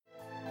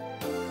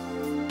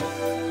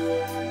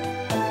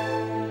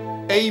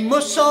ای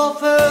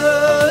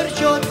مسافر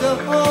جاده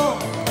ها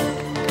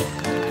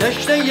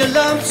تشنه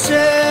لمس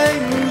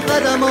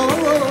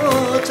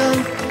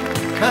قدماتم،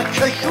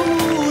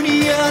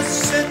 کهکشونی از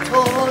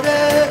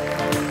ستاره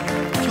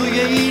توی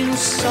این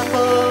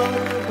سفر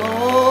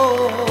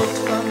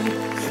باتم.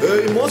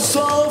 ای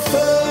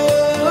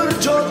مسافر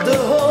جاده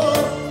ها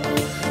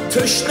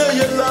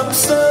تشنه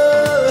لمس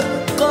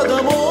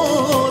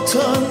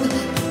قدماتم،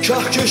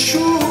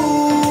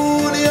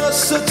 کهکشونی از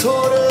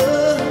ستاره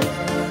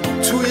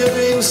توی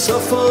این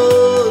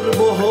سفر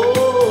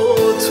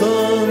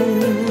باهاتم.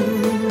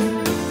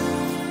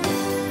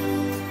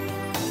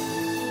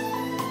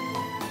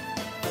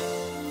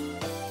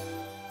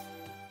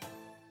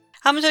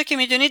 همونطور که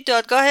میدونید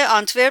دادگاه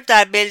آنتورپ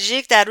در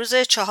بلژیک در روز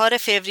 4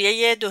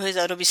 فوریه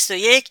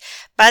 2021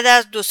 بعد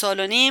از 2 سال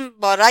و نیم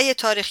با رأی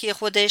تاریخی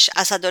خودش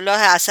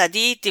اسدالله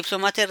اسدی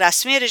دیپلمات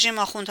رسمی رژیم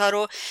آخوندها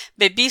رو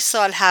به 20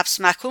 سال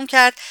حبس محکوم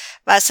کرد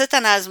و 3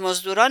 تن از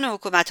مزدوران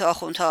حکومت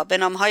آخوندها به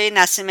نامهای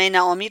نسیمه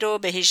نعامی رو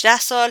به 18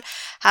 سال،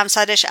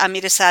 همسرش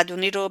امیر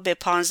سعدونی رو به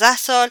 15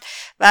 سال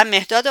و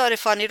مهداد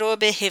عارفانی رو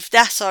به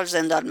 17 سال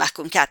زندان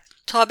محکوم کرد.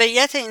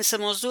 تابعیت این 3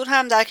 مزدور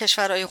هم در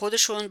کشورهای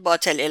خودشون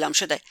باطل اعلام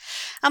شده.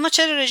 اما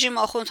چرا رژیم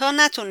آخوندها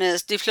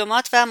نتونست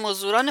دیپلمات و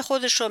مزدوران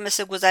خودش رو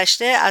مثل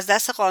گذشته از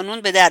دست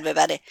قانون به در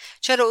ببره؟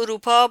 چرا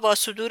اروپا با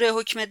صدور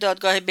حکم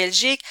دادگاه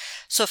بلژیک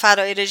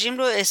سفرای رژیم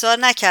رو احضار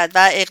نکرد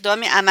و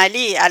اقدامی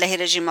عملی علیه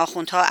رژیم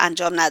آخوندها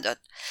انجام نداد؟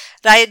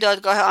 رأی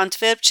دادگاه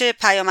آنتورپ چه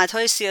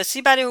پیامدهای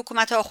سیاسی برای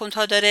حکومت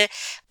آخوندها داره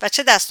و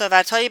چه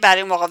دستاوردهایی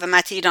برای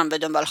مقاومت ایران به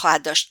دنبال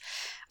خواهد داشت؟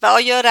 و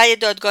آیا رأی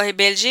دادگاه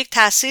بلژیک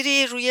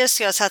تأثیری روی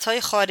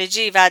سیاستهای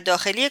خارجی و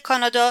داخلی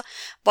کانادا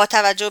با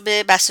توجه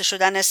به بسته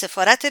شدن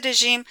سفارت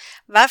رژیم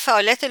و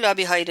فعالیت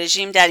لابیهای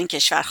رژیم در این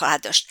کشور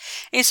خواهد داشت؟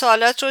 این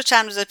سوالات رو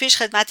چند روز پیش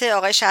خدمت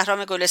آقای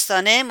شهرام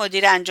گلستانه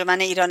مدیر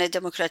انجمن ایران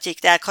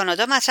دموکراتیک در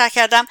کانادا مطرح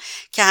کردم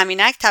که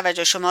همینک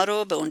توجه شما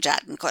رو به اون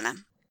جلب میکنم.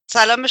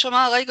 سلام به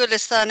شما آقای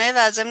گلستانه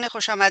و ضمن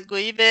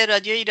خوشامدگویی به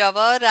رادیو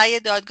ایراوا. رأی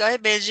دادگاه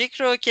بلژیک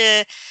رو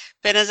که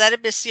به نظر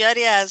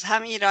بسیاری از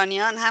هم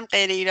ایرانیان هم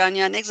غیر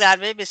ایرانیان یک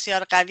ضربه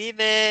بسیار قوی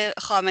به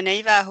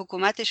خامنه‌ای و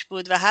حکومتش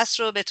بود و هست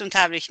رو بهتون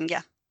تبریک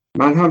میگم.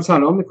 من هم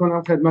سلام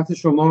میکنم خدمت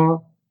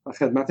شما و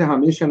خدمت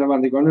همه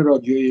شنوندگان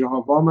رادیو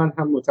ایراوا. من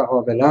هم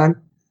متقابلا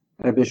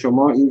به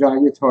شما این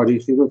رأی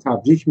تاریخی رو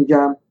تبریک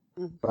میگم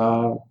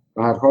و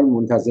به هر حال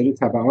منتظر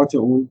تبعات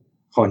اون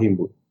خواهیم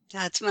بود.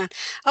 حتما.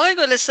 آقای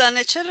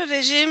گلستانه، چرا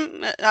رژیم،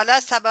 حالا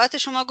از تبعات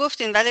شما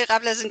گفتین ولی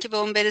قبل از اینکه به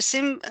اون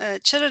برسیم،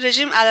 چرا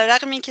رژیم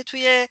علیرغم اینکه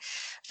توی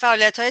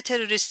فعالیت‌های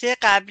تروریستی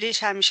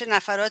قبلیش همیشه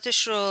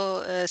نفراتش رو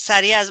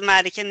سریع از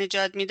معرکه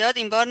نجات میداد،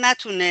 این بار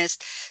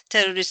نتونست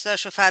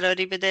تروریستاشو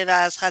فراری بده و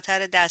از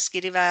خطر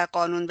دستگیری و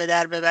قانون به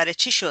در ببره؟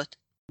 چی شد؟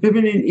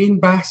 ببینید این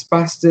بحث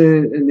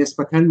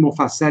نسبتاً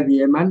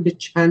مفصلیه. من به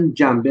چند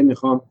جنبه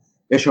میخوام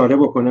اشاره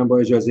بکنم با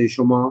اجازه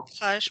شما.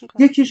 خواهش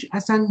میکنم. یکیش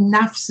اصلا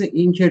نفس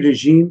این که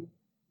رژیم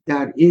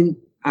در این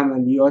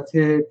عملیات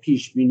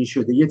پیش بینی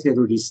شده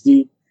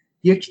تروریستی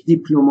یک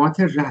دیپلمات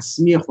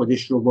رسمی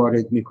خودش رو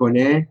وارد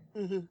میکنه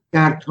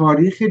در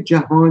تاریخ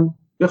جهان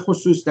به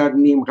خصوص در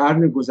نیم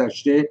قرن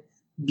گذشته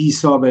بی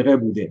سابقه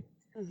بوده.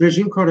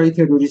 رژیم کارهای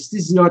تروریستی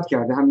زیاد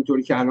کرده،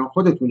 همینطوری که الان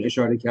خودتون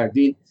اشاره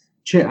کردین،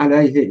 چه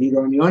علیه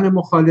ایرانیان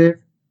مخالف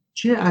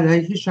چه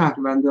علیه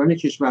شهروندان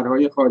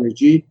کشورهای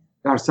خارجی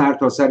در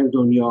سرتاسر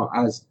دنیا،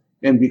 از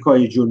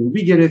امریکای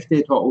جنوبی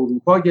گرفته تا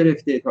اروپا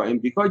گرفته تا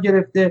امریکا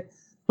گرفته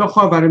تا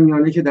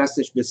خاورمیانه که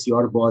دستش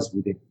بسیار باز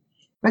بوده.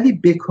 ولی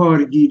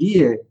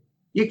بکارگیری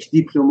یک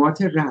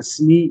دیپلمات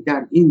رسمی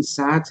در این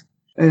سطح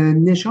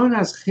نشان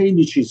از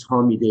خیلی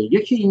چیزها میده.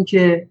 یکی این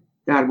که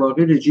در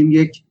واقع رژیم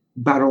یک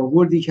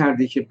برآوردی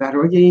کرده که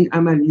برای این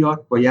عملیات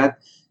باید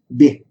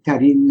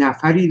بهترین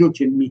نفری رو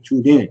که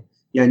میتونه،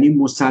 یعنی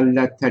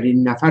مسلط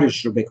ترین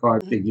نفرش رو به کار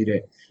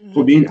بگیره.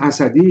 خب این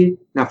اسدی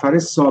نفر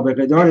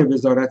سابقه دار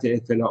وزارت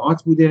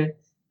اطلاعات بوده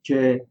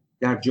که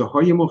در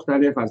جاهای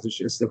مختلف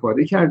ازش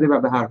استفاده کرده و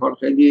به هر حال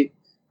خیلی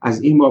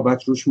از این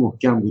بابت روش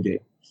محکم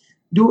بوده.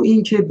 دو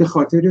اینکه به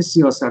خاطر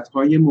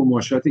سیاستهای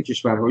مماشات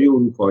کشورهای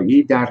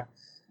اروپایی در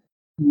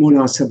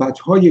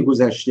مناسبت‌های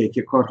گذشته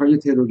که کارهای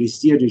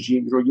تروریستی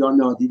رژیم رو یا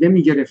نادیده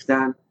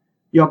می‌گرفتن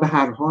یا به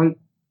هر حال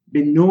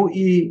به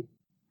نوعی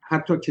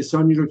حتی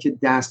کسانی رو که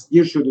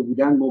دستگیر شده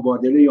بودن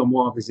مبادله یا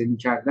معاوضه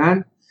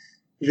می‌کردن،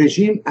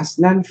 رژیم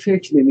اصلا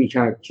فکر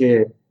نمی‌کرد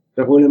که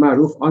به قول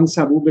معروف آن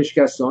سبو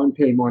بشکست و آن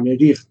پیمانه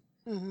ریخت،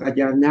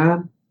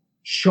 وگرنه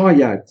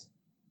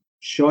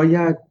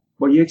شاید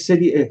با یک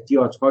سری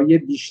احتیاط‌های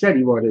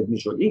بیشتری وارد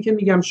می‌شد. این که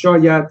میگم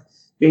شاید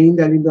به این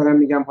دلیل دارم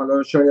میگم،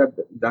 حالا شاید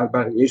در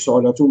بقیه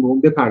سوالاتون به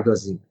اون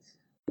بپردازیم،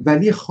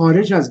 ولی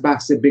خارج از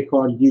بحث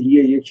بکارگیری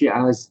یکی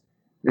از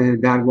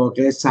در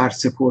واقع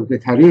سرسپرده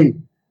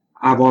ترین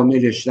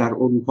عواملش در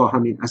اروپا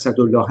همین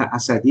اسدالله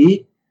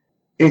اسدی،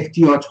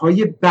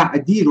 احتیاط‌های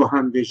بعدی رو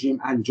هم رژیم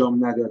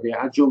انجام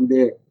نداده، از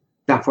جمله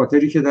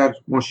دفاتری که در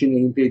ماشین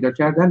این پیدا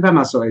کردن و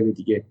مسائل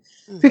دیگه.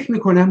 فکر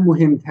میکنم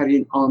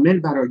مهمترین عامل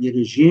برای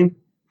رژیم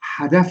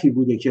هدفی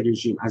بوده که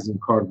رژیم از این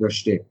کار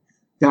داشته.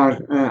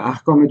 در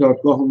احکام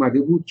دادگاه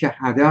اومده بود که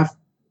هدف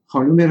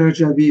خانم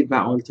رجبی و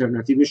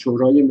آلترناتیو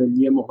شورای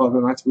ملی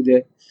مقاومت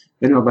بوده.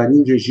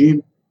 بنابراین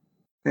رژیم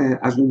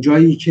از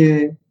اونجایی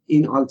که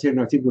این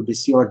آلترناتیو رو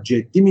بسیار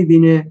جدی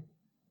میبینه،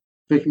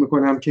 فکر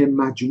میکنم که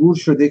مجبور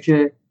شده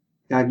که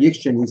در یک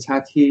چنین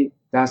سطحی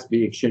دست به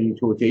یک چنین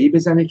توطئه‌ای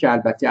بزنه که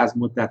البته از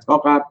مدت‌ها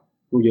قبل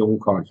روی اون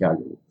کار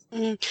کرده بود.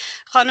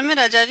 خانم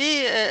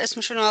رجبی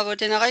اسمشون رو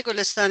آوردین، آقای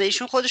گلستان،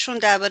 ایشون خودشون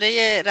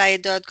درباره رأی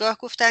دادگاه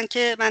گفتن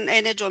که من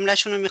عین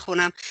جمله‌شون رو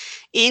میخونم: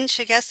 این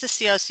شکست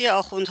سیاسی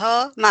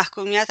آخوندها،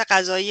 محکومیت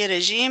قضایی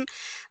رژیم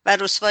و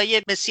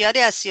رسوایی بسیاری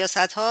از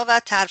سیاستها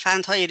و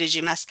ترفندهای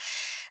رژیم است.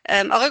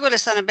 آقای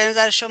گلستان، به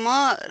نظر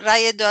شما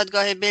رأی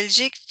دادگاه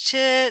بلژیک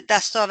چه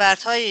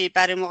دستاوردهایی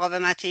برای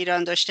مقاومت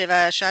ایران داشته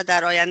و شاید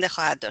در آینده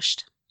خواهد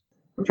داشت؟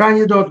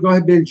 رأی دادگاه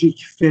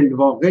بلژیک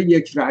فی‌الواقع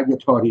یک رأی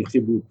تاریخی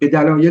بود به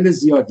دلایل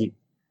زیادی.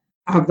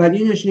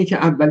 اولینش اینه که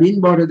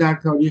اولین بار در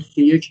تاریخ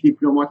که یک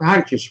دیپلمات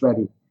هر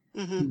کشوری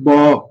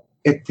با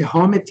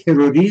اتهام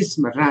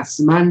تروریسم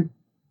رسما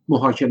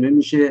محاکمه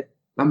میشه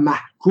و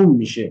محکوم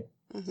میشه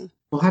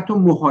و حتی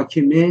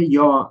محاکمه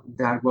یا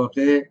در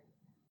واقع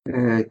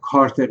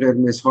کارت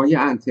قرمزهای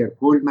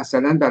انترپول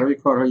مثلا برای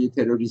کارهای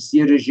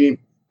تروریستی رژیم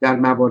در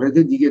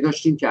موارد دیگه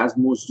داشتیم که از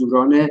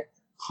مزدوران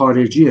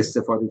خارجی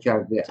استفاده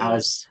کرده،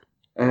 از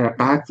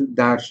قتل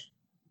در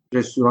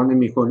رستوران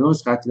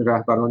میکونوس، قتل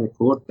رهبران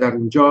کرد در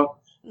اونجا،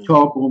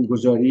 تا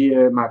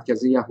بمبگذاری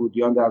مرکز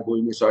یهودیان در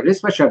بوئنوس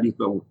آیرس و شبیه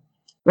به اون.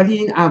 ولی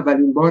این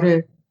اولین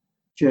باره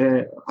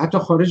که حتی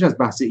خارج از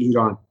بحث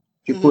ایران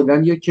که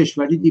کلاً یک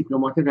کشوری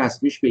دیپلمات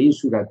رسمیش به این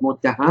صورت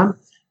متهم،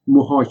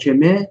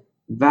 محاکمه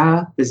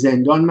و به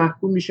زندان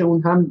محکوم میشه،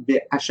 اون هم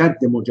به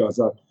اشد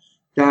مجازات.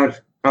 در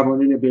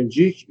قوانین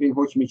بلژیک این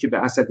حکمی که به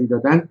اسدی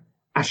دادن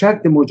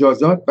اشد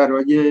مجازات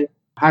برای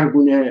هر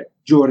گونه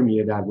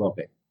جرمیه در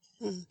واقع.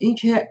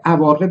 اینکه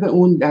عواقب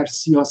اون در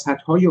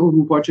سیاستهای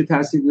اروپا چه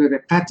تأثیر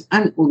داره،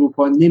 قطعاً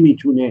اروپا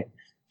نمیتونه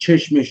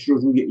چشمش رو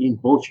روی این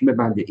حکم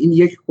ببنده. این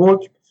یک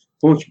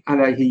حکم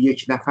علیه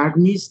یک نفر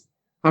نیست،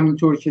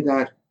 همینطور که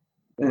در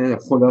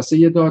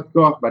خلاصه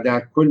دادگاه و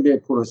در کل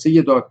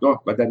پروسه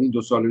دادگاه و در این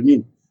 2 سال و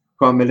نیم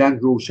کاملا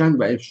روشن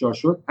و افشا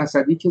شد.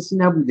 اسدی کسی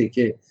نبوده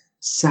که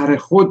سر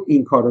خود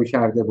این کارو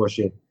کرده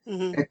باشه.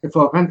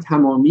 اتفاقا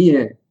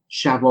تمامی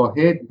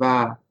شواهد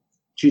و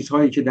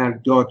چیزهایی که در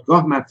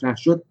دادگاه مطرح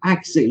شد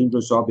عکس این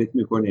رو ثابت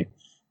میکنه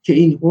که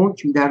این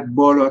حکم در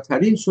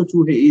بالاترین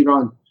سطوح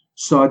ایران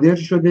صادر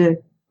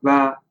شده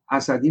و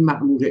اسدی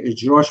مأمور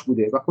اجراش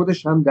بوده و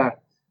خودش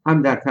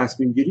هم در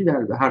تصمیم گیری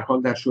در هر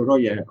حال در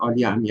شورای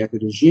عالی امنیت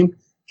رژیم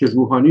که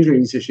روحانی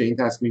رئیسش این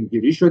تصمیم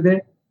گیری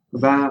شده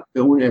و به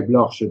اون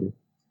ابلاغ شده.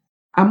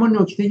 اما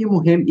نکته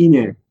مهم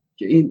اینه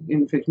که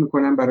این فکر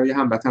میکنم برای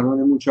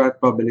هموطنانمون شاید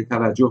قابل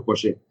توجه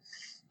باشه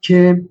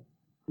که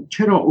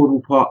چرا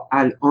اروپا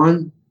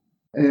الان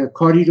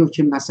کاری رو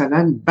که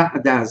مثلا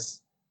بعد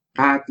از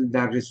قتل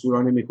در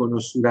رستوران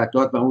میکونوس صورت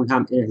داد و اون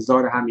هم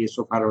احضار همه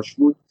سفراش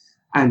بود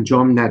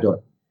انجام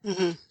نداد.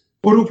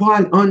 اروپا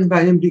الان و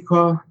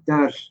امریکا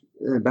در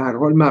به هر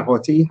حال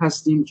مقاطعی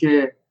هستیم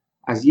که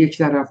از یک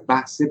طرف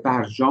بحث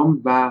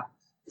برجام و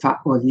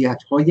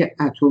فعالیت‌های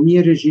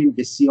اتمی رژیم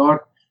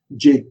بسیار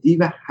جدی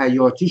و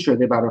حیاتی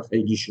شده برای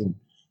خیلیشون،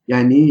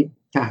 یعنی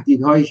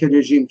تهدیدهایی که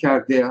رژیم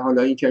کرده،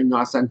 حالا این که اینا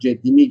اصلا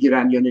جدی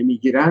میگیرن یا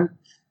نمیگیرن،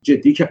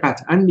 جدی که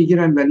قطعا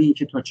میگیرن، ولی این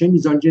که تا چه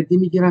میزان جدی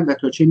میگیرن و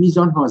تا چه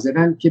میزان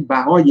حاضرن که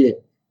بهای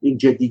این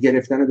جدی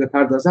گرفتن رو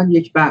بپردازن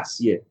یک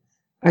بحثیه.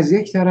 از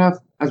یک طرف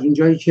از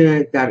اونجایی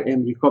که در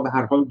امریکا به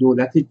هر حال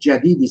دولت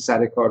جدیدی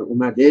سر کار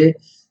اومده،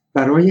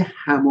 برای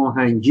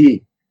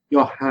هماهنگی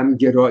یا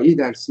همگرایی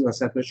در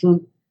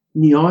سیاستشون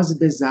نیاز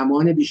به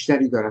زمان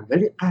بیشتری دارن،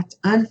 ولی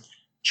قطعا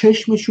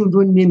چشمشون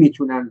رو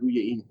نمیتونن روی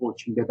این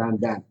حکم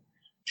ببندن،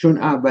 چون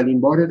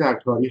اولین بار در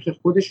تاریخ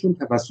خودشون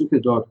توسط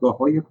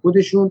دادگاه‌های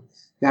خودشون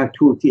در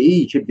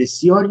توطئه‌ای که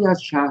بسیاری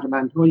از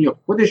شهروندهای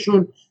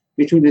خودشون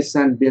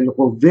میتونستن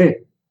بالقوه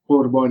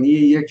قربانی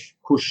یک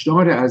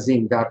کشتار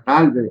عظیم در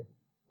قلب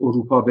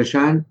اروپا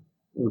بشن،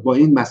 با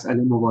این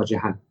مسئله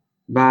مواجهن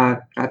و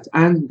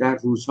قطعا در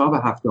روزها و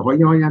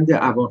هفته‌های آینده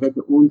عواقب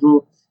اون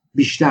رو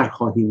بیشتر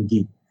خواهیم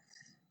دید.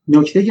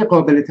 نکته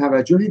قابل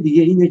توجه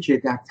دیگه اینه که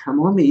در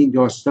تمام این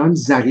داستان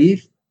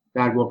ظریف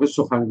در واقع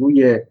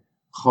سخنگوی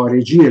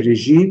خارجی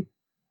رژیم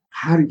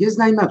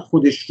هرگز نیامد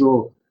خودش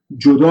رو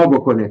جدا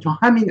بکنه. تا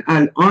همین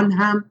الان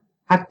هم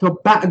حتی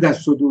بعد از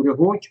صدور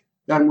حکم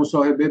در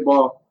مصاحبه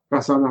با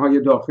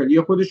رسانه‌های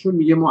داخلی خودشون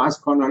میگه ما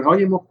از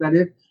کانال‌های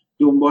مختلف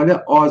دنبال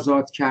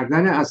آزاد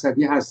کردن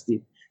اسدی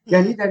هستیم.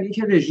 یعنی در این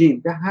که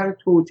رژیم به هر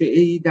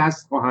توطئه‌ای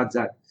دست خواهد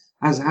زد،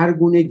 از هر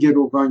گونه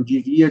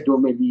گروگانگیری دو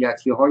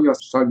ملیتی‌ها یا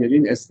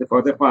سایرین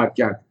استفاده خواهد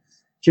کرد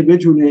که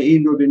بتونه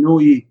این رو به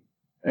نوعی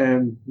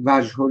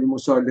وجه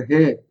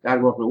المصالحه در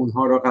واقع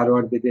اونها را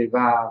قرار بده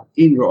و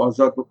این رو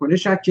آزاد بکنه،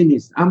 شکی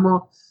نیست.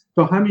 اما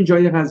تا همین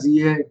جای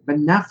قضیه و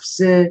نفس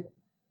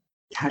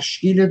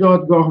تشکیل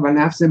دادگاه و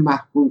نفس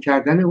محکوم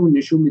کردن اون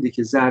نشون میده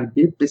که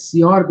ضربه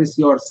بسیار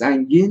بسیار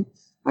سنگین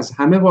از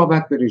همه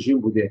بابت به رژیم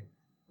بوده،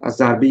 از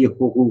ضربه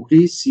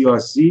حقوقی،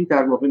 سیاسی،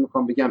 در واقع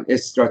میخوام بگم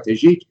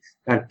استراتژیک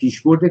در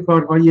پیشبرد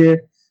کارهای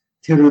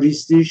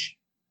تروریستیش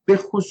به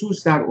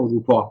خصوص در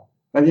اروپا،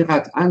 ولی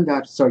قطعا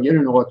در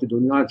سایر نقاط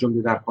دنیا از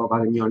جمله در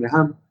خاورمیانه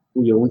هم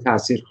روی اون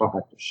تاثیر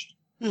خواهد داشت.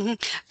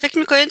 فکر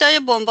میکنید آیا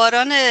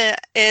بمباران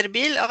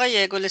اربیل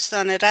آقای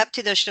گلستان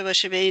ربطی داشته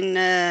باشه به این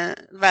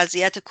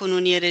وضعیت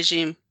کنونی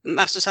رژیم،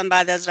 مخصوصا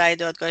بعد از رأی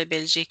دادگاه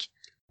بلژیک؟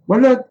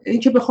 والا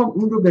اینکه بخوام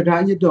اون رو به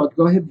رأی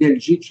دادگاه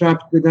بلژیک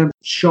ربط بدم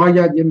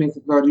شاید یه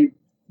مقداری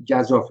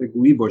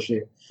گزافه‌گویی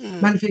باشه.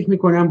 من فکر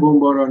میکنم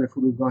بمباران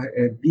فرودگاه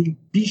اربیل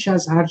بیش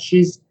از هر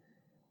چیز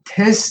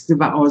تست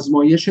و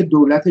آزمایش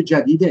دولت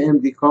جدید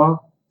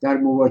امریکا در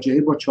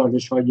مواجهه با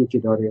چالش‌هایی که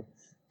داره.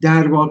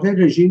 در واقع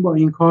رژیم با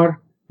این کار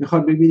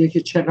میخواد ببینه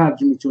که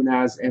چقدر میتونه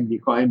از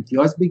امریکا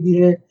امتیاز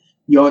بگیره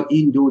یا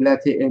این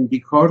دولت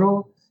امریکا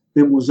رو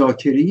به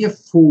مذاکره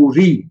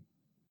فوری،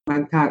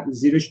 من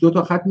زیرش 2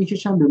 تا خط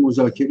میکشم، به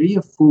مذاکره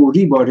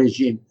فوری با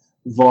رژیم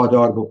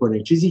وادار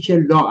بکنه، چیزی که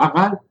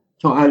لااقل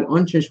تا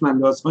الان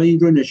چشم‌اندازهایی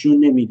رو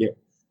نشون نمیده.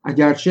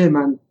 اگرچه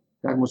من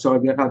در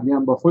مصاحبه قبلی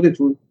هم با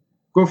خودتون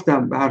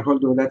گفتم به هر حال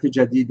دولت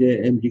جدید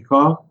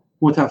امریکا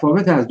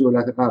متفاوت از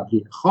دولت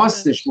قبلی،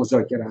 خواستش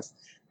مذاکره است،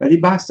 ولی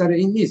بحث سر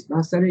این نیست.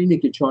 بحث سر اینه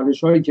که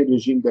چالش‌هایی که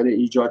رژیم داره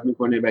ایجاد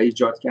میکنه و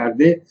ایجاد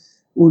کرده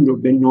اون رو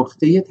به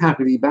نقطه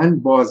تقریباً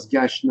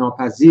بازگشت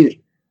ناپذیر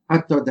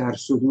حتی در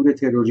صدور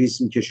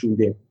تروریسم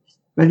کشونده.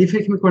 ولی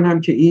فکر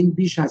میکنم که این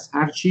بیش از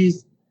هر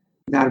چیز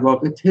در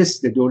واقع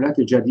تست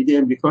دولت جدید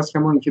امریکاست،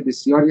 کما اینکه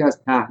بسیاری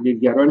از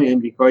تحلیلگران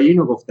امریکایی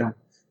اینو گفتن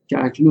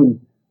که اکنون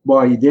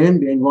بایدن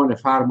به عنوان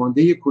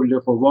فرمانده کل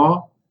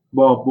قوا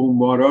با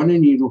بمباران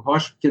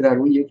نیروهاش که در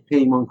اون یک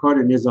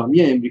پیمانکار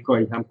نظامی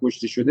امریکایی هم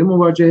کشته شده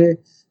مواجهه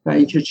و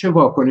اینکه چه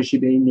واکنشی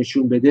به این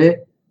نشون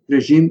بده،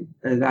 رژیم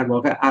در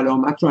واقع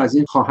علامت رو از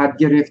این خواهد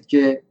گرفت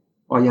که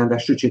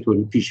آیندهش رو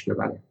چطوری پیش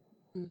ببره.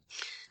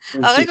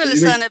 آقای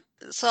گلستان،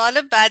 سوال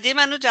بعدی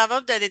منو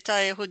جواب دادید تا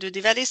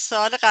حدودی، ولی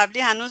سوال قبلی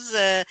هنوز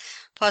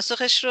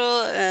پاسخش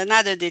رو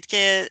ندادید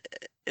که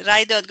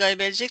رأی دادگاه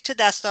بلژیک چه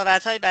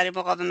دستاوردهایی برای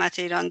مقاومت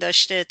ایران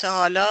داشته تا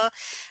حالا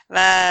و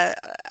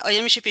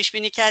آیا میشه پیش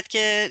بینی کرد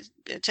که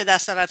چه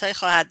دستاوردهایی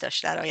خواهد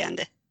داشت در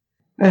آینده؟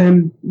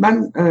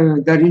 من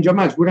در اینجا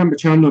مجبورم به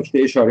چند نکته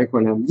اشاره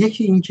کنم.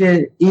 یکی این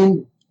که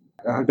این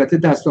البته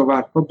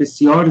دستاوردها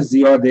بسیار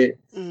زیاده.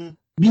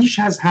 بیش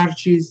از هر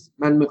چیز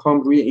من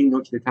میخوام روی این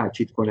نکته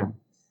تاکید کنم.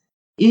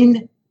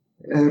 این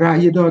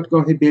رأی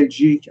دادگاه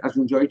بلژیک از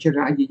اونجایی که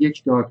رأی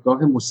یک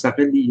دادگاه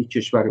مستقلی یک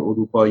کشور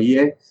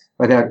اروپاییه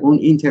و در اون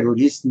این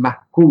تروریست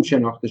محکوم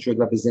شناخته شد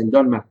و به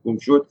زندان محکوم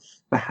شد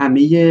و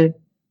همه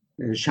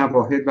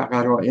شواهد و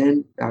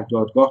قرائن در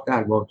دادگاه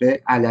در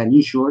واقع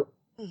علنی شد،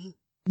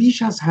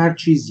 بیش از هر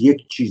چیز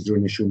یک چیز رو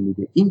نشون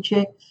میده، این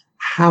که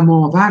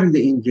هماورد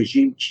این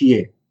رژیم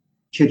کیه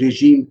که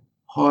رژیم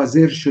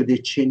حاضر شده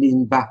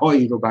چنین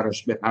بهایی رو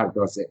براش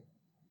بپردازه.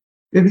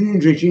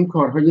 ببینید رژیم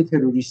کارهای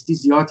تروریستی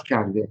زیاد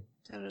کرده.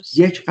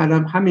 یک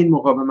قلم همین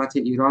مقاومت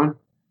ایران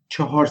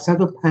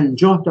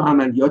 450 تا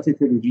عملیات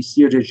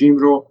تروریستی رژیم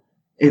رو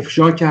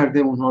افشا کرده،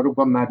 اونها رو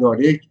با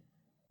مدارک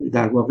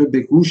در واقع به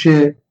گوش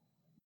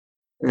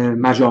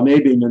مجامع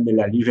بین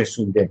المللی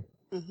رسونده.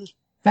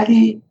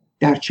 ولی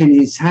در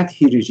چنین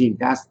سطحی رژیم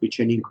دست به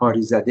چنین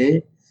کاری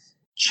زده،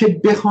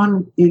 چه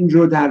بخوان این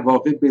رو در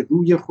واقع به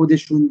روی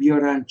خودشون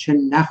بیارن چه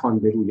نخوان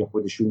به روی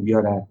خودشون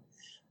بیارن،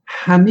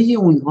 همه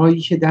اونهایی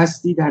که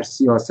دستی در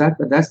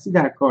سیاست و دستی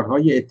در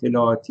کارهای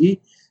اطلاعاتی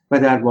و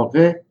در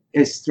واقع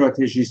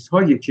استراتژیست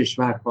های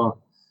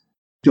کشورها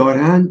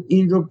دارن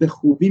این رو به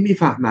خوبی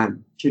میفهمن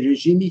که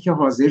رژیمی که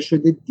حاضر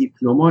شده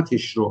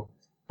دیپلماتش رو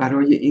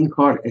برای این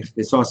کار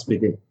اختصاص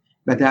بده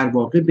و در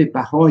واقع به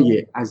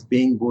بهای از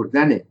بین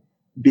بردن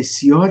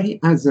بسیاری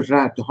از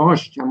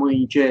ردهاش، کما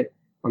اینکه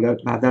حالا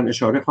بعداً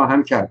اشاره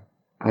خواهم کرد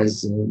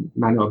از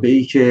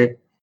منابعی که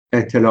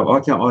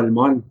اطلاعات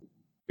آلمان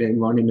به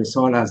عنوان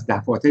مثال از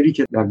دفاتری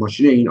که در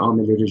ماشین این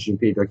عامل رژیم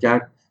پیدا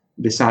کرد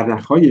به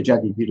سرنخهای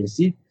جدیدی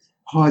رسید،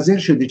 حاضر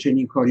شده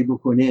چنین کاری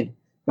بکنه.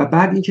 و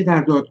بعد اینکه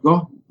در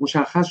دادگاه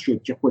مشخص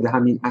شد که خود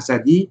همین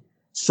اسدی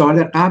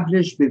سال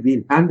قبلش به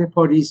ویلپند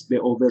پاریس به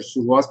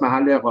اوبرسورواز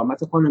محل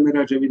اقامت خانم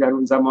رجبی در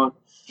اون زمان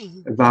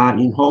و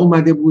اینها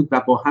اومده بود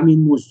و با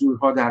همین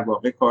مزدورها در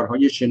واقع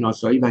کارهای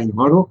شناسایی و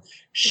اینها رو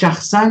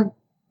شخصا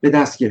به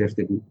دست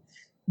گرفته بود.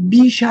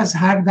 بیش از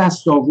هر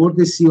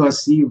دستاورد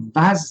سیاسی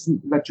وزن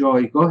و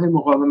جایگاه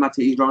مقاومت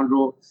ایران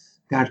رو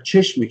در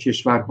چشم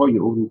کشورهای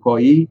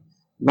اروپایی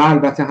و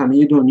البته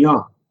همه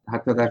دنیا،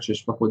 حتی در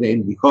چشم خود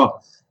امریکا،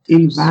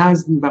 این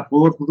وزن و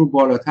قرب رو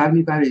بالاتر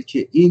میبره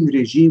که این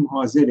رژیم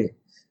حاضره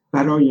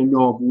برای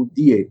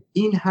نابودی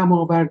این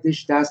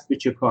هماوردش دست به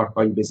چه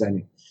کارهایی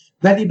بزنه.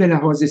 ولی به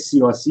لحاظ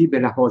سیاسی، به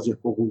لحاظ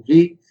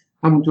حقوقی،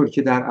 همونطور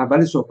که در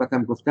اول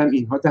صحبتم گفتم،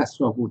 اینها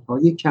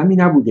دستاوردهای کمی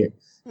نبوده.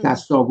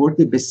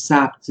 دستاورد به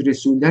ثبت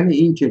رسوندن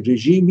این که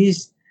رژیمی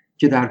است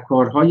که در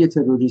کارهای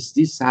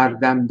تروریستی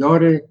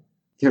سردمدار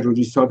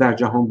تروریست‌ها در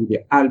جهان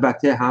بوده.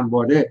 البته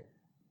همواره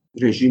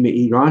رژیم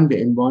ایران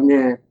به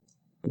عنوان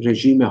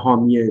رژیم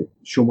حامی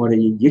شماره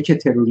 1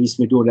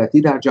 تروریسم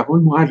دولتی در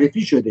جهان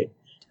معرفی شده،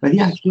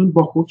 ولی اکنون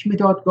با حکم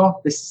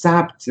دادگاه به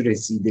ثبت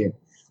رسیده.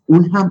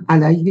 اون هم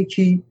علیه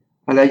کی؟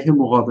 علیه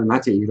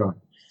مقاومت ایران.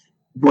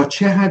 با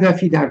چه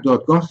هدفی؟ در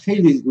دادگاه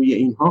خیلی روی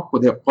اینها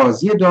خود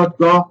قاضی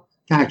دادگاه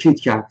تاکید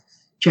کرد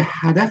که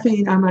هدف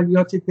این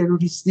عملیات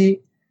تروریستی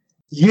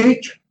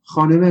یک،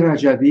 خانم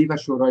رجبی و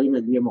شورای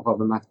ملی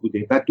مقاومت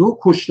بوده و دو،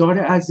 کشتار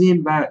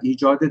عظیم و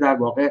ایجاد در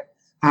واقع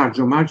هرج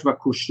و مرج و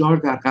کشتار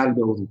در قلب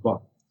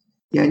اروپا.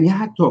 یعنی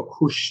حتی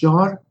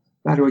کشتار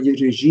برای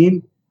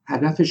رژیم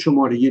هدف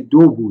شماره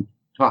 2 بود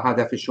تا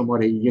هدف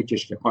شماره 1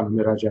 که خانم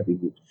رجبی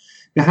بود.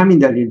 به همین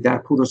دلیل در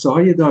پروسه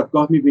های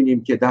دادگاه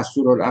می‌بینیم که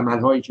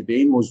دستورالعمل‌هایی که به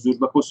این مزدور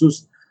به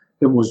خصوص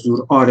به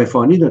مزدور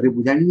عارفانی داده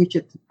بودن اینه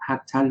که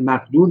حتی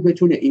المقدور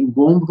بتونه این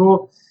بمب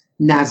رو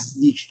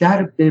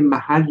نزدیکتر به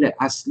محل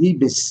اصلی،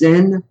 به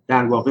سن،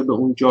 در واقع به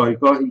اون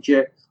جایگاهی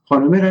که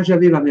خانم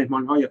رجبی و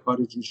مهمان‌های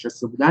خارجی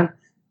نشسته بودن،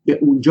 به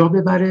اونجا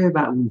ببره و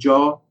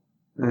اونجا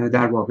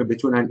در واقع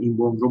بتونن این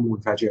بمب رو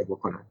منفجر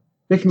بکنن.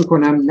 فکر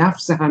می‌کنم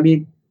نفس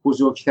همین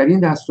بزرگترین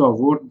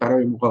دستاورد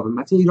برای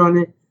مقاومت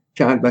ایرانه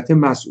که البته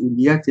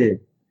مسئولیت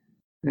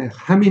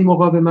همین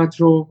مقاومت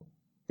رو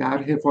در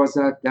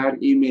حفاظت، در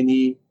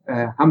ایمنی،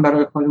 هم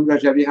برای خانم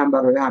رجبی هم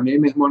برای همه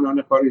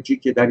مهمانان خارجی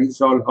که در این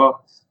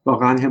سالها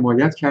واقعا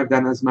حمایت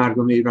کردن از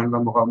مردم ایران و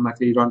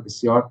مقاومت ایران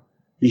بسیار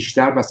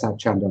بیشتر و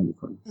صدچندان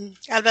میکنه.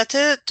 البته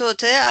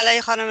توطئه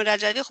علیه خانم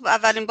رجبی خب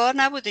اولین بار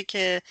نبوده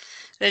که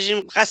رژیم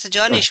قصد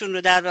جانشون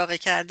رو در واقع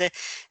کرده.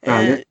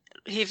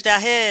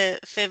 17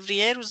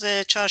 فوریه روز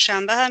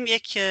چهارشنبه هم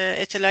یک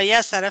اطلاعیه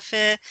از طرف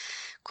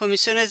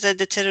کمیسیون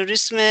ضد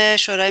تروریسم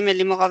شورای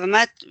ملی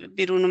مقاومت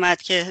بیرون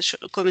اومد که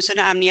کمیسیون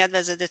امنیت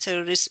و ضد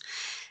تروریسم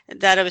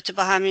در رابطه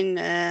با همین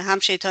هم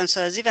شیطان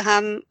سازی و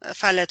هم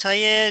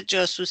فعالیت‌های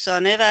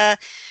جاسوسانه و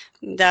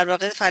در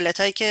واقع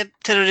فعالیت‌هایی که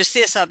تروریستی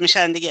حساب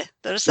میشن دیگه،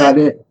 درسته؟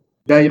 بله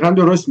دقیقاً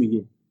درست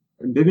میگی.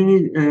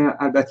 ببینید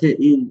البته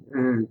این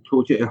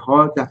توطئه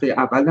ها دفعه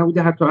اول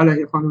نبوده حتی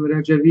علیه خانم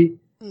رجبی.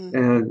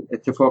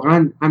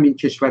 اتفاقاً همین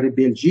کشور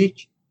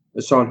بلژیک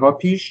سالها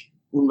پیش،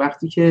 اون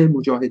وقتی که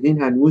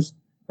مجاهدین هنوز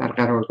در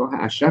قرارگاه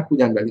اشرف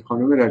بودن ولی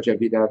خانم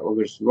رجبی در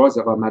اوورسواز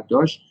اقامت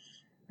داشت،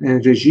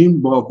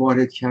 رژیم با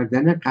وارد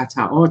کردن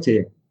قطعات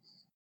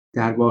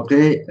در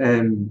واقع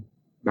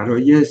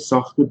برای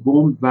ساخت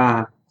بمب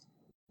و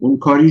اون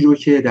کاری رو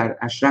که در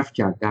اشرف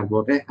کرد، در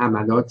واقع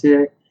حملات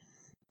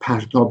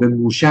پرتاب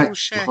موشک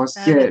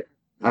خواست که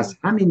از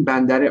همین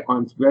بندر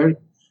آنتورپ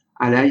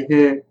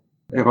علیه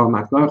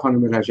اقامتگاه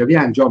خانم رجبی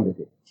انجام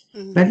بده.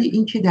 ولی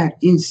این که در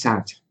این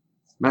سطح،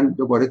 من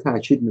دوباره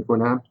تاکید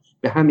میکنم،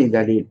 به همین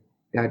دلیل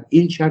در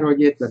این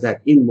شرایط و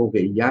در این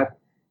موقعیت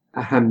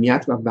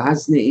اهمیت و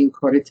وزن این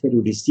کار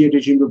تروریستی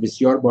رژیم رو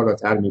بسیار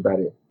بالاتر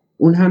میبره.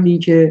 اون هم این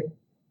که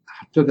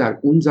حتی در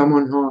اون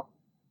زمانها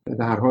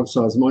به هر حال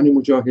سازمان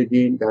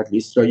مجاهدین در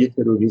لیست‌های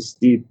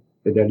تروریستی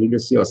به دلیل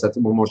سیاست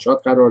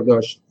مماشات قرار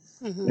داشت.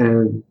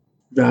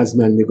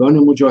 رزمندگان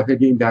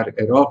مجاهدین در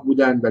عراق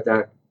بودن و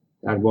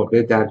در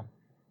واقع در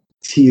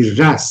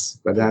تیررس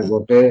و در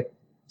واقع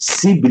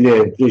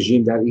سیبل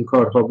رژیم در این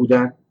کارها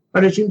بودن و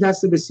رژیم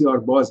دست بسیار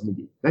باز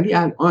میدید. ولی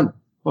الان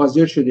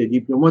حاضر شده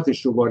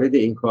دیپلماتش رو وارد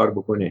این کار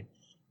بکنه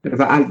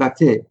و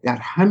البته در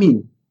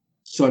همین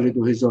سال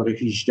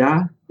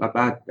 2018 و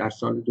بعد در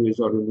سال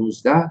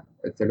 2019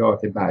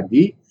 اطلاعات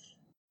بعدی،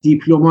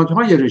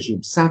 دیپلمات‌های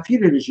رژیم،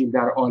 سفیر رژیم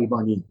در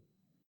آلبانی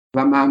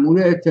و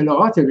مأمور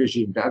اطلاعات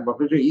رژیم، در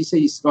واقع رئیس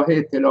ایستگاه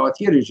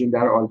اطلاعاتی رژیم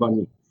در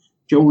آلبانی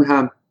که اون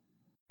هم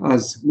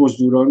از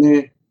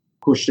مزدوران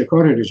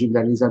کشتکار رژیم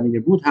در این زمینه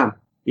بود، هم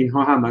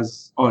اینها هم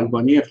از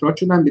آلبانی اخراج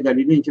شدن به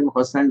دلیل اینکه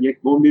می‌خواستن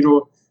یک بمبی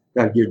رو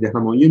در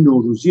گردهمایی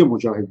نوروزی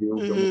مجاهدین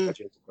اونجا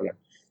منفجر کنن.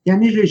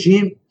 یعنی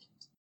رژیم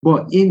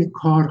با این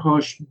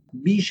کارهاش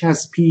بیش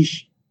از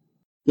پیش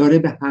داره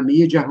به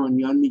همه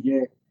جهانیان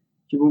میگه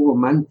که بابا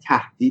من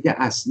تهدید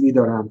اصلی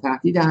دارم،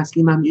 تهدید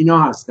اصلی من اینا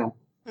هستن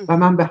و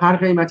من به هر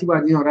قیمتی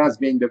باید اینا رو از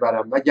بین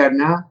ببرم،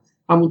 وگرنه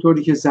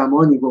همونطوری که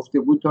زمانی گفته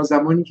بود، تا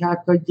زمانی که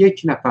حتی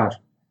یک نفر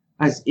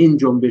از این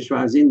جنبش و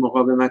از این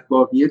مقاومت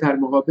باقیه در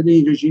مقابل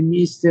این رژیم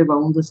نیسته و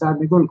اون رو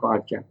سرنگون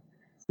خواهد کرد.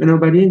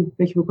 بنابراین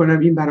فکر میکنم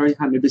این برای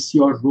همه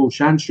بسیار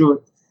روشن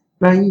شد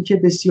و اینکه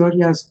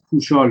بسیاری از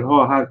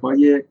پوشالها،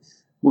 حرفای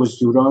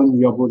مزدوران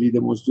یا برید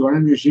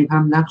مزدوران رژیم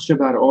هم نقش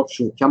بر آب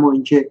شد. کما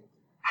اینکه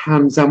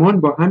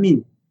همزمان با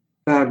همین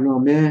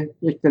برنامه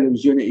یک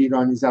تلویزیون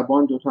ایرانی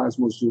زبان دوتا از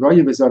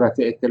مزدورای وزارت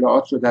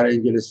اطلاعات رو در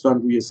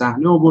انگلستان روی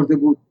صحنه آورده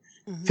بود.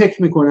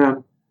 فکر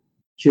میکنم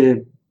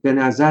که به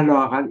نظر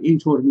لااقل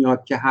اینطور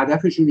میاد که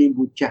هدفشون این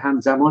بود که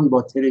همزمان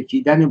با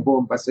ترکیدن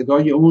بمب و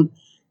صدای اون،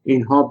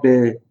 اینها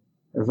به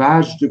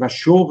وجد و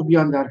شوق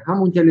بیان در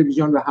همون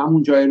تلویزیون و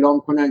همونجا اعلام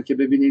کنن که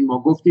ببینین ما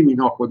گفتیم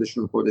اینها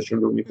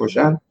خودشون رو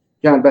میکشن،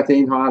 که البته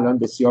اینها الان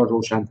بسیار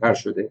روشن‌تر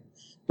شده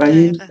و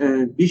این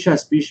بیش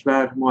از پیش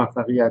بر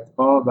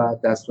موفقیت‌ها و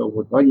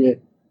دستاوردهای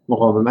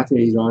مقاومت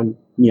ایران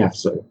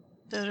می‌افزاید.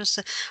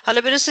 درسته.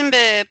 حالا برسیم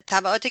به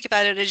تبعاتی که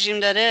برای رژیم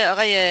داره.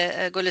 آقای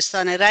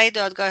گلستان، رأی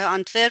دادگاه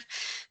آنتورپ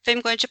فکر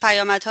می‌کنید چه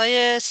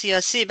پیامدهای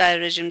سیاسی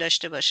برای رژیم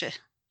داشته باشه؟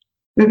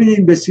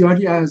 ببینید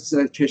بسیاری از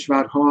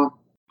کشورها،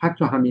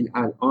 حتی همین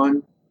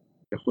الان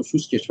به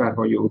خصوص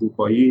کشورهای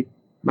اروپایی،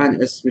 من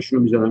اسمش رو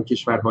می‌ذارم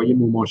کشورهای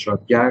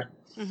مماشاتگر،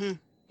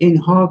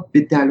 اینها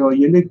به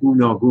دلایل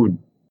گوناگون،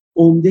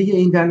 عمده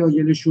این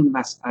دلایلشون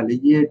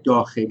مسئله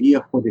داخلی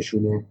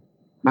خودشونه،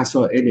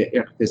 مسائل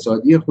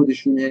اقتصادی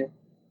خودشونه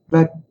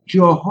و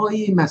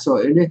جاهایی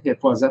مسائل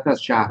حفاظت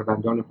از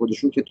شهروندان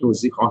خودشون که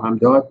توضیح خواهم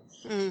داد.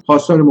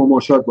 خواستار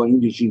مماشات با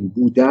این رژیم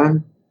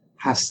بودن،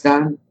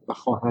 هستن و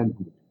خواهند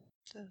بود.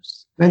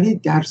 ولی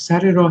در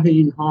سر راه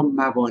اینها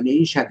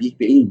موانعی شبیه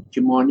به این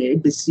که مانع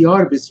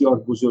بسیار بسیار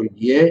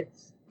بزرگیه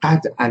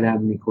قد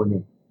علم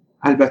میکنه.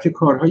 البته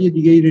کارهای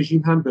دیگه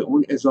رژیم هم به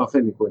اون اضافه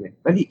میکنه،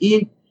 ولی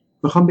این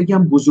میخوام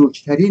بگم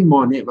بزرگترین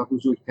مانع و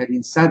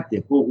بزرگترین سد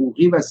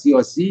حقوقی و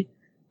سیاسی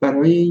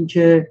برای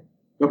اینکه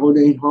به قول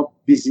اینها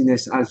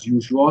بیزینس از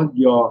یوزوال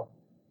یا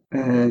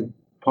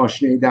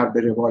پاشنه در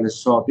به روال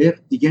سابق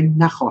دیگه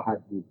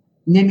نخواهد بود،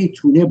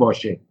 نمیتونه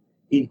باشه.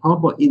 اینها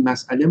با این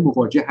مسئله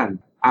مواجهن.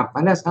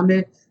 اول از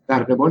همه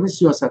در قبال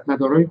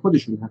سیاستمدارای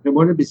خودشون، در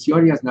قبال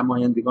بسیاری از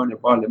نمایندگان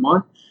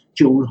پارلمان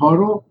که اونها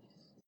رو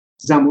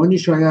زمانی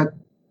شاید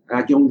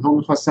اگه اونها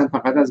میخواستن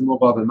فقط از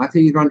مقاومت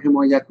ایران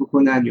حمایت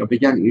بکنن یا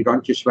بگن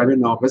ایران کشور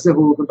ناقض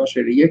حقوق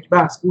بشر یک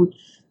بحث بود،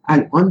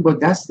 الان با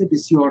دست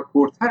بسیار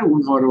پرتر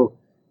اونها رو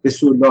به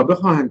سلابه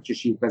خواهند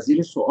کشید و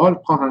زیر سوال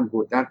خواهند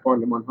برد در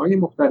پارلمان‌های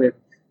مختلف،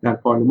 در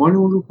پارلمان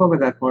اروپا و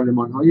در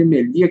پارلمان‌های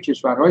ملی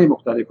کشورهای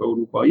مختلف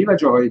اروپایی و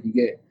جاهای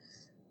دیگه،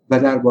 و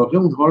در واقع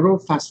اونها رو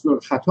فصل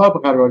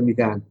الخطاب قرار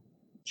میدن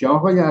که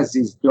آقای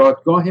عزیز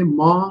دادگاه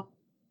ما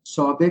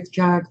ثابت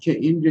کرد که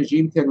این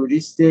رژیم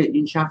تروریست،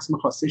 این شخص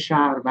می‌خواسته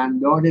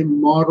شهروندان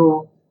ما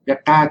رو به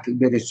قتل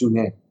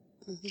برسونه،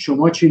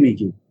 شما چی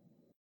میگید؟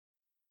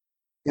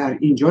 در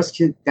اینجاست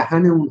که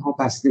دهن اونها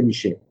بسته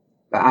میشه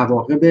و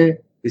عواقب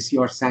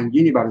بسیار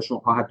سنگینی براشون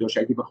خواهد داشت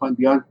اگه بخوان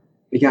بیان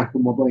بگن که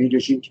ما با این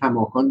رژیم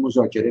کماکان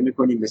مذاکره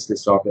میکنیم مثل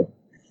سابق،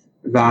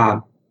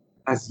 و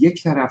از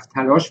یک طرف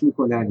تلاش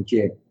میکنن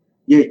که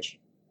یک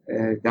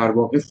در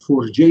واقع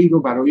فرجه‌ای رو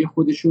برای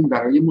خودشون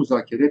برای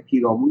مذاکره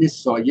پیرامون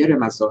سایر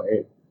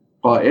مسائل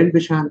قائل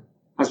بشن،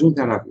 از اون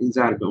طرف این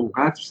ضربه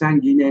اونقدر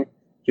سنگینه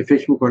که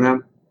فکر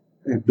میکنم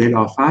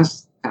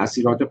بلافاصله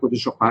تاثیرات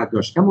خودش رو خواهد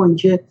داشت. اما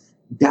اینکه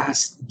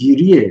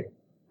دستگیری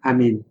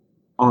همین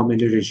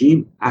عامل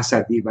رژیم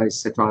اسدی و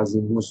استتا از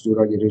این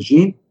مزدورای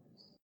رژیم،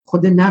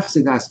 خود نفس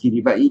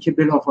دستگیری و اینکه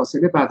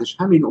بلافاصله بعدش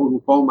همین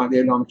اروپا اومد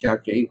اعلام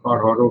کرد که این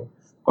کارها رو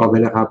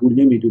قابل قبول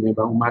نمیدونه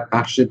و اومد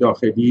بخش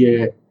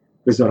داخلی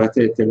وزارت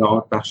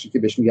اطلاعات، بخشی که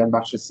بهش میگن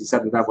بخش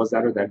 312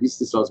 رو در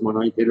لیست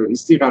سازمان‌های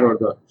تروریستی قرار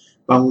داد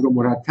و اون رو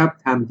مرتب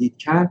تمدید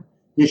کرد،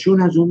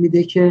 نشون از اون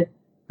میده که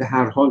به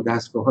هر حال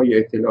دستگاه‌های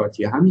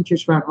اطلاعاتی همین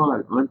کشورها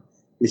الان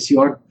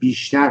بسیار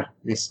بیشتر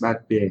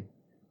نسبت به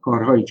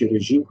کارهایی که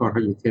رژیم،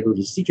 کارهای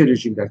تروریستی که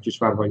رژیم در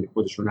کشورهای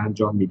خودشون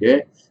انجام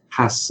میده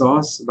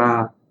حساس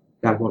و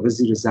در واقع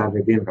زیر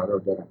ذره بین قرار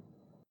دارن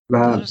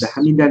و به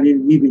همین دلیل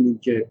میبینیم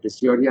که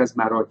بسیاری از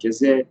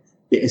مراکز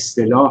به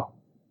اصطلاح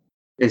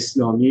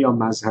اسلامی یا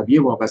مذهبی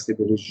وابسته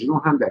به رژیم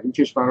هم در این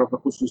کشورها به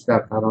خصوص در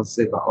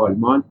فرانسه و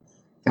آلمان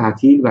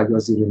تعطیل و یا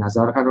زیر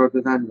نظر قرار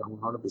دادن و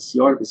اونها رو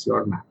بسیار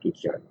بسیار محدود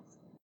کردن.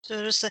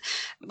 درسته.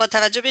 با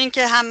توجه به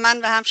اینکه هم من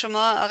و هم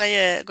شما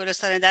آقای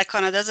گلستانی در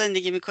کانادا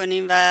زندگی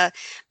میکنیم و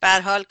به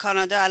هر حال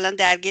کانادا الان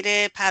درگیر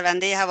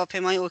پرونده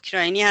هواپیمای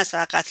اوکراینی هست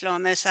و قتل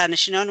عام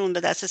سرنشینان اون به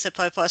دست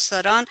سپاه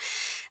پاسداران،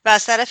 و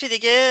از طرف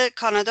دیگه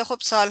کانادا خب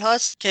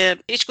سالهاست که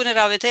هیچ گونه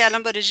رابطه‌ای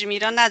الان با رژیم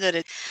ایران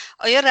نداره.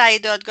 آیا رأی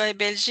دادگاه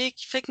بلژیک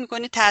فکر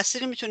می‌کنی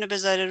تأثیری میتونه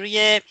بذاره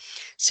روی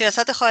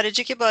سیاست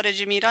خارجی که با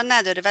رژیم ایران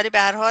نداره، ولی به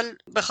هر حال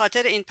به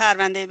خاطر این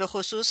پرونده به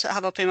خصوص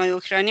هواپیمای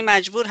اوکراینی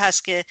مجبور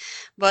هست که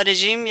با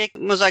رژیم یک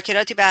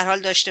مذاکراتی به هر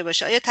حال داشته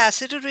باشه؟ آیا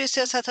تأثیری روی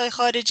سیاست‌های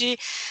خارجی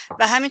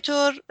و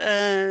همینطور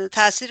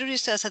تأثیری روی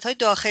سیاست‌های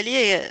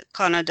داخلی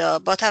کانادا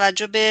با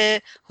توجه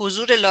به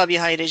حضور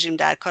لابیهای رژیم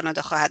در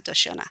کانادا خواهد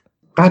داشت یا نه؟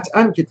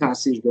 قطعاً که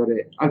تأثیر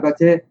داره.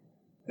 البته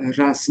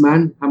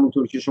رسما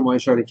همونطور که شما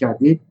اشاره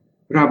کردید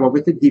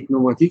روابط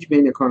دیپلماتیک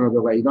بین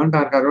کانادا و ایران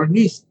برقرار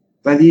نیست،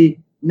 ولی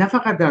نه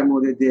فقط در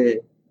مورد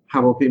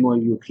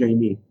هواپیمای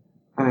اوکراینی.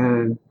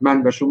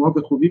 من و شما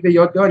به خوبی به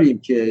یاد داریم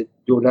که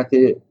دولت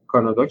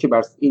کانادا که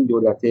بر این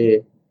دولت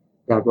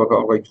در واقع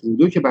آقای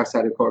ترودو که بر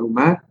سر کار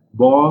اومد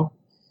با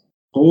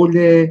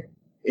قول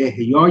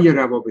احیای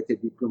روابط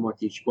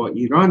دیپلماتیک با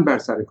ایران بر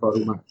سر کار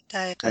اومد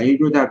و این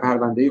رو در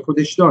پرونده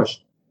خودش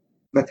داشت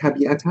و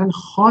طبیعتاً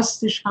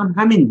خواستش هم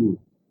همین بود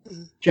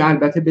که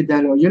البته به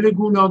دلایل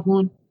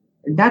گوناگون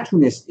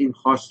نتونست این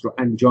خواست رو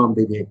انجام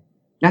بده.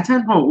 نه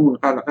تنها اون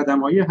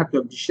قدم‌های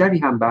حتی بیشتری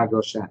هم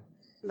برداشتن،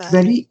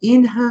 ولی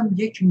این هم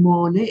یک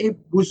مانع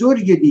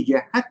بزرگ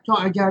دیگه، حتی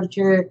اگر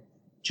که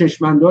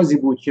چشماندازی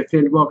بود که فی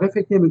الواقع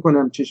فکر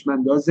نمی‌کنم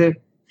چشمانداز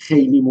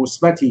خیلی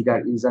مثبتی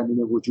در این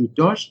زمینه وجود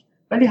داشت،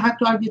 ولی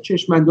حتی اگه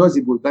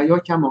چشماندازی بود و یا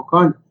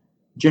کماکان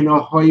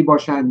جناح‌هایی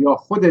باشن یا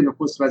خود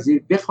نخست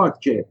وزیر بخواد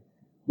که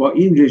با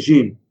این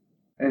رژیم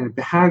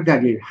به هر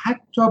دلیل،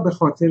 حتی به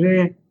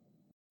خاطر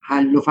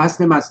حل و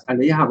فصل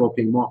مسئله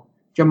هواپیما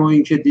که ما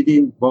این که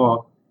دیدیم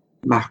با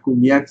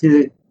محکومیت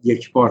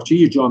یک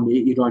پارچه جامعه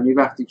ایرانی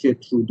وقتی که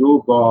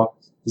ترودو با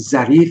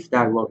ظریف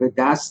در واقع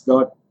دست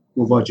داد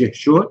مواجه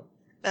شد،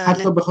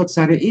 حتی بخواد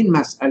سر این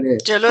مسئله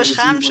جلوش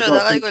خم شد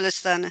آقای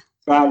گلستانه.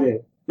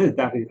 بله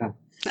دقیقاً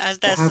از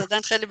دست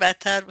دادن خیلی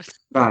بدتر بود.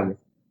 بله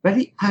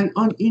ولی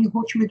الان این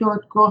حکم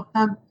دادگاه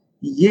هم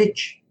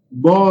یک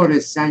بار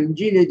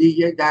سنگین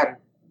دیگه در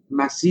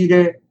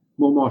مسیر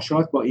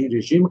مماشات با این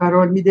رژیم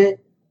قرار میده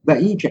و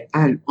این که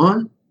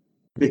الان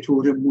به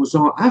طور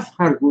مضاعف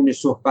هر گونه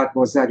صحبت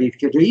با ظریف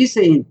که رئیس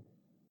این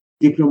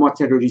دیپلمات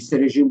تروریست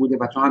رژیم بوده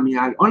و تا همین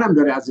الان هم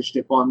داره ازش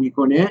دفاع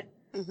میکنه،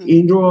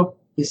 این رو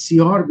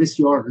بسیار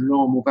بسیار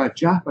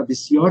ناموجه و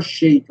بسیار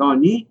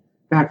شیطانی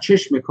در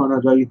چشم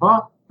کانادایی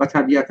ها و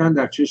طبیعتا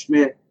در چشم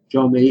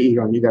جامعه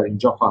ایرانی در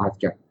اینجا خواهد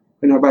کرد.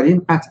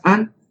 بنابراین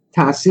قطعا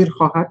تأثیر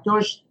خواهد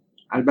داشت.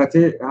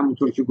 البته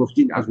همونطور که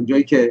گفتین از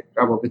اونجایی که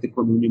روابط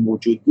کنونی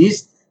موجود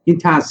نیست، این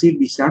تأثیر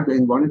بیشتر به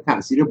عنوان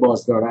تأثیر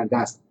بازدارنده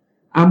است.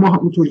 اما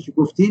همونطور که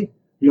گفتین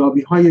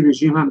لابیهای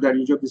رژیم هم در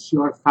اینجا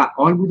بسیار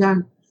فعال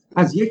بودن.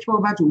 از یک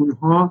بابت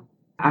اونها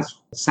از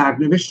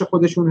سرنوشت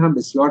خودشون هم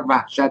بسیار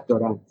وحشت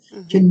دارن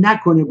که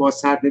نکنه با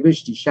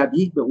سرنوشتی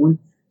شبیه به اون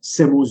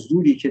 3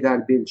 مزدوری که در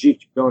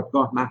بلژیک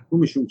دادگاه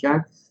محکومشون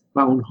کرد و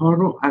اونها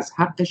رو از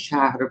حق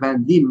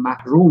شهروندی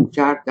محروم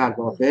کرد، در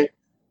واقع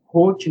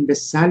حکم به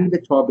سلب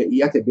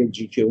تابعیت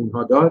بلژیک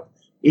اونها داد،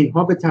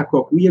 اینها به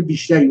تکاپوی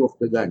بیشتری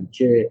افتادن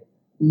که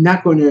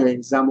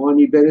نکنه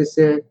زمانی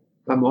برسه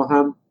و ما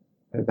هم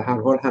به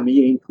هر حال همه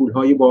این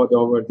پولهای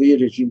بادآورده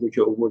رژیم رو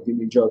که آوردیم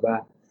اینجا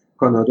و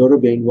کانادا رو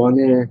به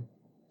عنوان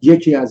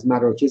یکی از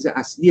مراکز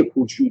اصلی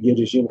پولشویی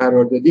رژیم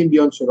قرار دادیم،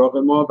 بیان سراغ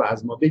ما و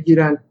از ما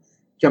بگیرن.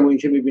 کما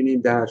اینکه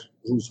می‌بینیم در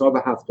روزها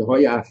و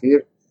هفته‌های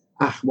اخیر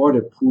اخبار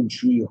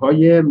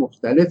پولشویی‌های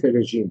مختلف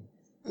رژیم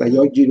و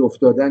یا گیر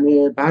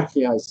افتادن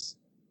برخی از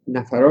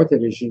نفرات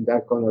رژیم در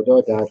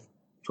کانادا، در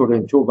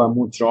تورنتو و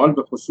مونترال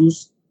به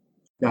خصوص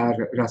در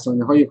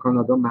رسانه‌های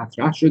کانادا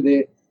مطرح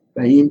شده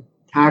و این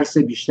ترس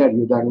بیشتری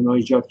رو در اونها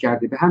ایجاد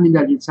کرده. به همین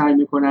دلیل سعی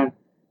می‌کنن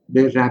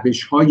به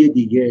روش‌های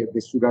دیگه به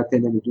صورت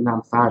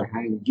نمیدونم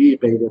فرهنگی،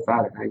 غیر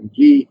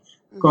فرهنگی،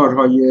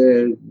 کارهای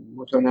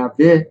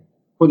متنوع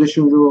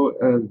خودشون رو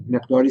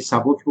مقداری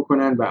سبک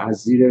بکنن و از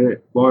زیر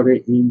بار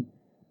این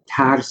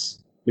ترس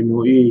به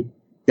نوعی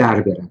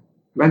در برن.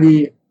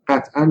 ولی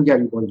قطعاً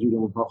گریبانگیر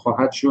اونها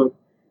خواهد شد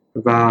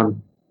و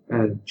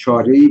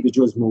چاره‌ای به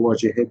جز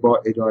مواجهه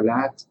با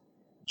عدالت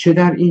چه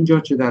در اینجا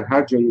چه در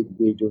هر جای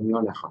دیگه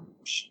دنیا نخواهد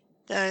باشه.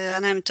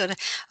 دقیقاً همینطوره.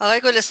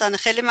 آقای گلستان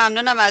خیلی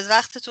ممنونم از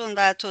وقتتون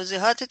و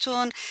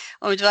توضیحاتتون.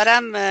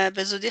 امیدوارم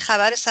به زودی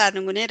خبر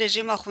سرنگونی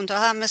رژیم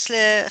آخوندها هم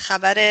مثل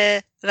خبر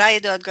رأی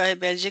دادگاه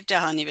بلژیک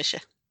جهانی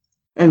بشه.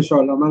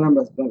 انشالله. منم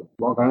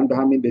واقعا به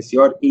همین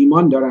بسیار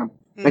ایمان دارم،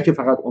 نه که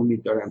فقط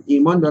امید دارم،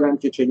 ایمان دارم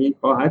که چنین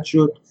خواهد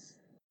شد،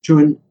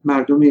 چون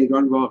مردم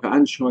ایران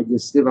واقعا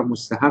شایسته و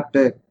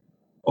مستحق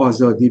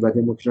آزادی و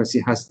دموکراسی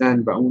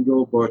هستند و اون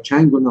رو با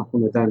چنگ و ناخن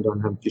و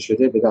دندان هم که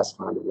شده به دست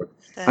خواهند آورد.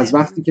 از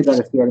وقتی که در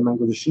اختیار من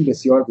گذاشتین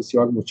بسیار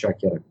بسیار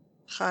متشکرم.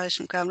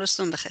 خواهش میکنم.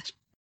 روزتون بخیر.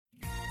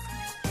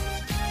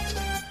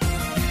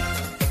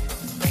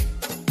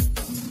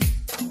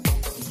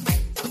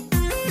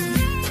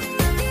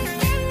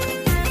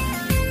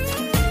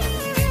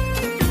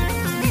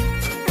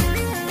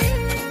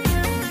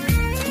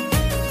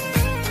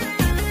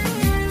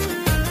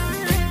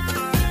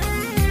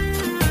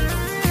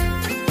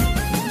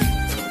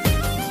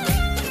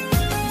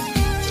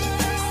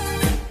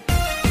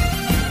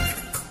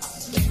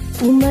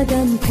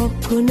 اومدم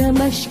پاک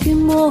کنم اشک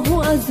ماهو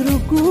از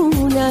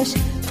رگونش،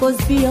 باز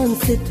بیان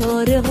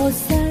ستاره ها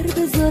سر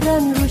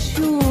بذارن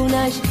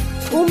روشونش.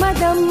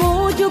 اومدم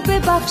موجو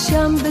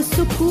ببخشم به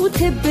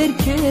سکوت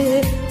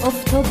برکه،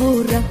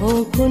 آفتابو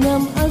رها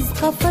کنم از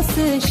قفس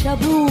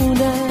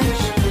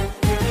شبونش.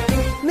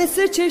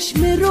 مثل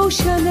چشم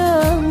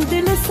روشنم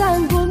دل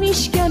سنگو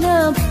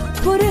میشکنم،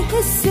 پر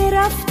حس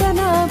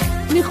رفتنم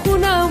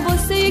میخونم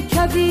واسه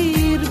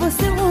کبیر،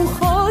 واسه اون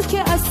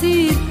خاک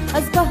اسیر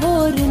از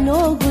بهار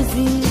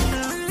ناگزیر.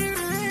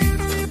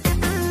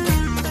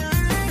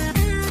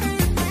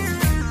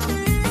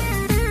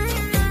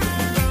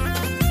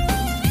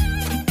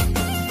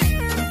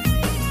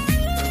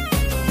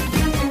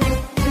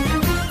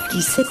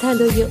 گیسه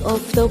طلای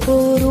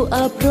آفتابو رو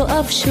ابر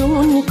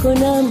افشون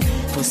میکنم،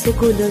 واسه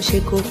گلا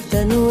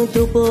شکفتن و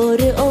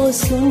دوباره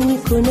آسون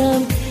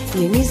میکنم.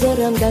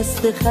 نمیذارم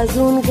دست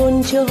خزون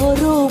غنچه ها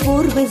رو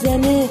بر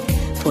بزنه،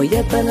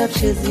 باید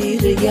بنفش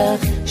زیر یخ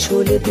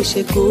شعله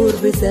بشه گر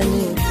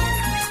بزنه.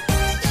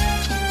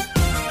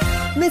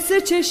 مثل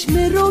چشم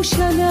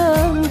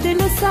روشنم دل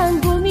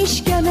سنگو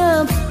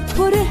میشکنم،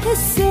 پر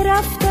حس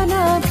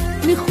رفتنم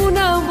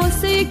میخونم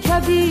واسه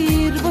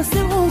کبیر،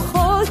 واسه اون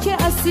خاک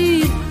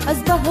اسیر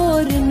از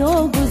بهار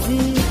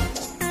ناگزیر.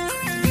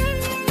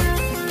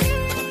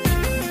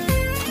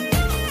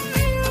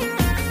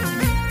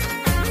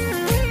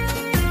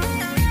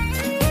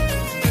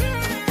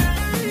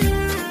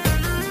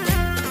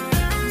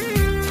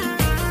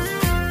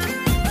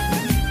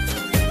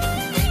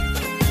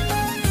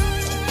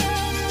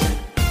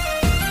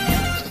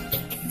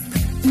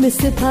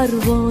 مثل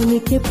پروانه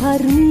که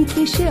پر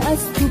میکشه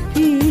از تو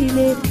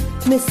پیله،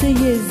 مثل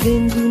یه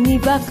زندونی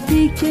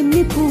وقتی که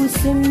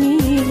میپوسه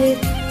میله.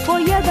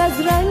 باید از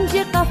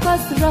رنج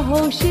قفس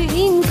رهاش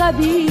این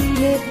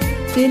قبیله،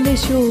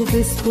 دلشو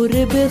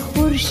بسپره به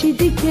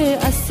خورشیدی که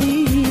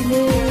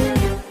اصیله.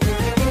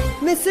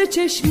 مثل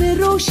چشم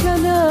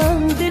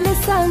روشنم دل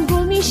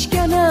سنگو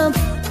میشکنم،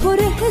 پر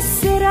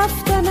حس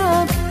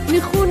رفتنم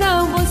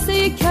میخونم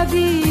واسه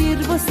کبیر،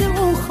 واسه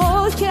اون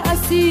خاک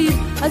اسیر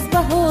از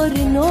بهار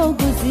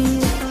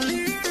ناگزیر.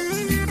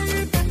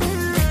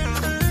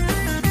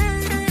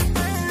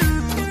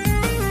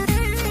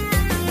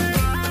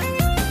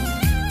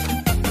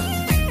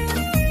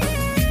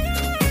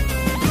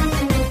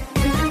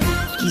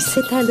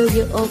 کیسه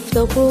طلای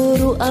آفتاب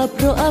رو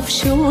ابر و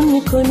افشون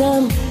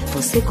میکنم،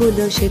 واسه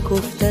گلا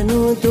شکفتن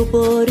و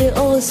دوباره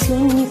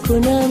آسون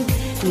میکنم.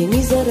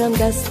 نمیذارم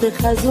دست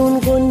خزون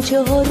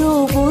غنچه ها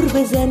رو بر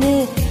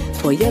بزنه،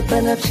 باید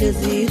بنفش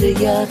زیر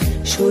یخ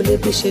شعله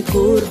بشه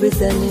گر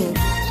بزنه.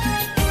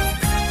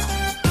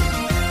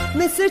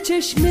 مثل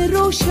چشم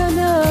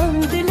روشنم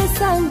دل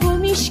سنگو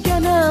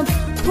میشکنم،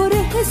 پر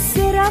حس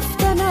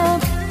رفتنم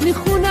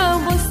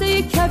میخونم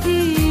واسه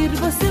کبیر،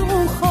 واسه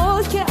اون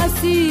خاک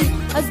اسیر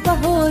از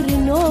بهار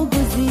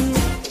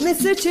ناگزیر.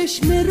 مثل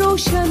چشم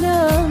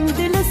روشنم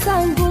دل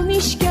سنگو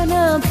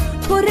میشکنم،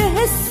 پر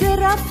حس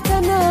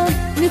رفتنم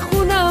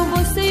میخونم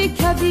واسه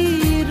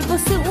کبیر،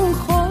 واسه اون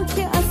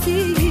خاک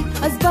اسیر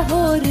از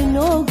بهار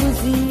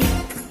ناگزیر.